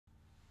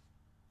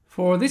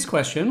For this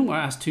question, we're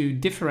asked to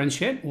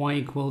differentiate y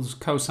equals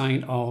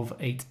cosine of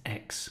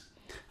 8x.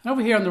 And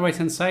over here on the right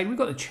hand side, we've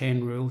got the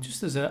chain rule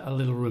just as a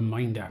little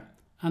reminder.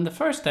 And the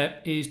first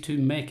step is to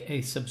make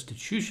a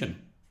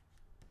substitution.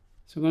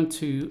 So we're going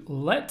to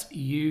let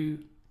u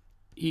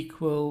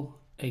equal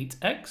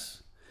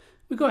 8x.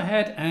 We go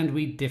ahead and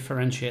we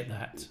differentiate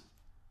that.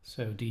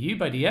 So du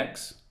by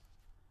dx,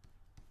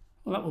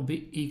 well, that will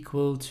be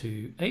equal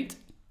to 8.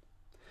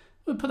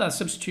 We'll put that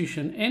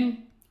substitution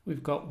in.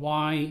 We've got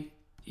y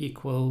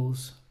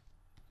equals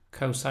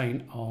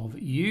cosine of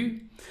u,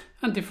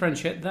 and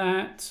differentiate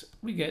that.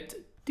 We get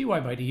dy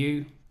by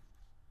du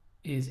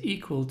is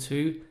equal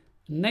to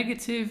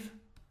negative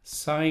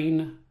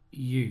sine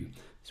u.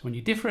 So when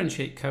you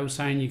differentiate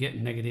cosine, you get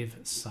negative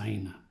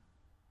sine.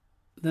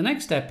 The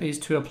next step is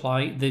to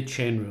apply the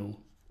chain rule.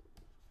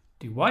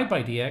 dy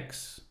by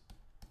dx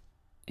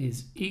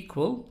is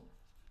equal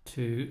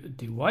to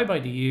dy by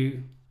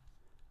du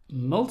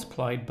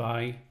multiplied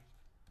by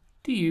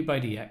du by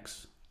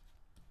dx.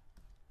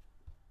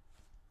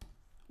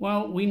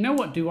 Well, we know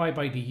what dy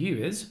by du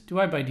is. dy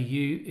by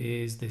du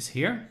is this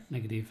here,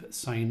 negative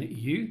sine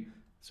u.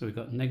 So we've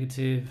got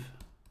negative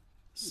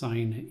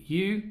sine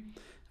u,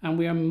 and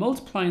we are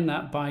multiplying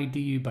that by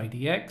du by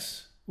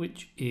dx,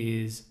 which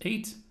is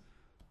 8.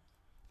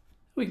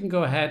 We can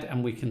go ahead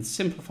and we can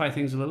simplify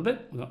things a little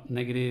bit. We've got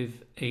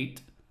negative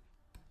 8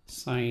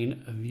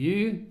 sine of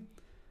u.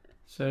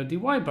 So dy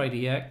by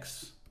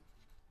dx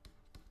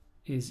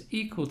is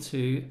equal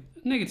to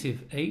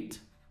negative 8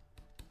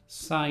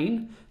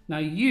 sine. Now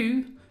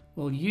u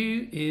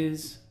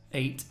is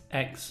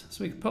 8x.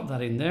 So we can put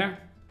that in there.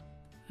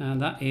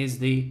 And that is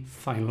the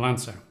final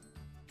answer.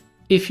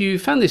 If you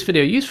found this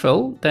video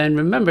useful, then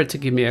remember to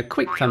give me a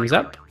quick thumbs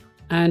up.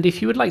 And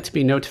if you would like to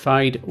be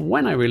notified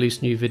when I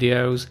release new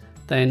videos,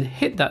 then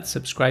hit that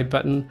subscribe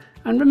button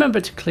and remember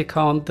to click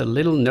on the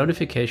little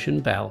notification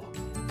bell.